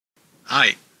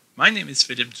Hi, my name is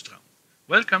Philippe Dutron.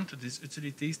 Welcome to this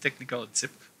Utilities Technical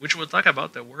Tip, which will talk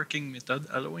about a working method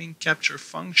allowing capture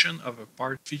function of a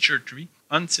part feature tree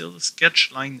until sketch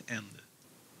line end.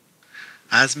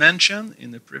 As mentioned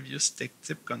in a previous tech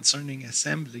tip concerning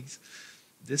assemblies,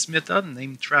 this method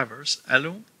named traverse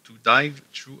allows to dive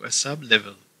through a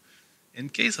sub-level. In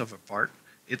case of a part,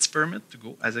 it's permitted to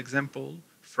go, as example,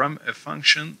 from a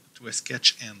function to a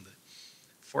sketch end.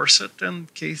 For certain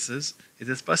cases, it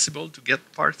is possible to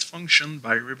get parts function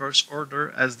by reverse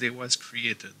order as they was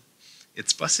created.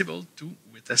 It's possible too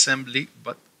with assembly,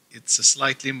 but it's a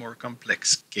slightly more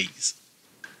complex case.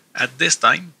 At this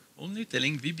time, only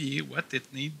telling VBA what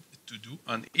it needs to do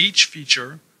on each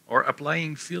feature or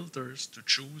applying filters to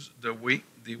choose the way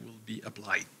they will be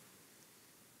applied.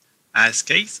 As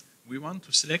case, we want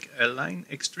to select a line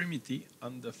extremity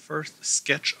on the first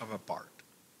sketch of a part.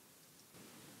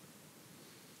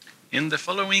 In the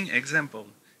following example,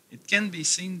 it can be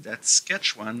seen that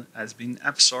sketch 1 has been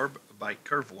absorbed by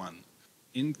curve 1.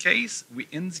 In case we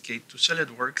indicate to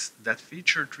SOLIDWORKS that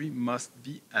feature tree must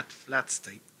be at flat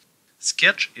state,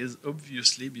 sketch is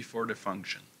obviously before the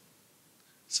function.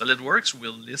 SOLIDWORKS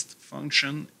will list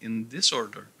function in this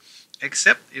order,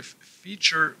 except if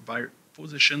feature by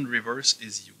position reverse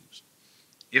is used.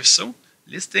 If so,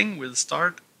 listing will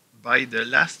start by the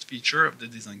last feature of the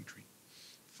design tree.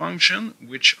 Functions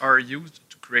which are used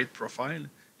to create profile,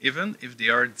 even if they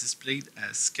are displayed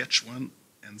as sketch 1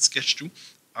 and sketch 2,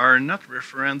 are not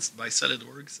referenced by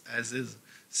SOLIDWORKS as is,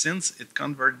 since it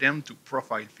converts them to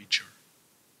profile feature.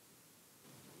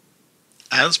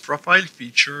 As profile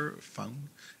feature found,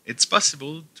 it's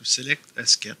possible to select a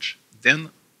sketch, then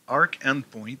arc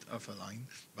endpoint of a line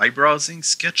by browsing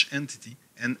sketch entity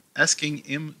and asking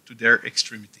him to their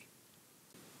extremity.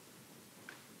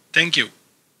 Thank you.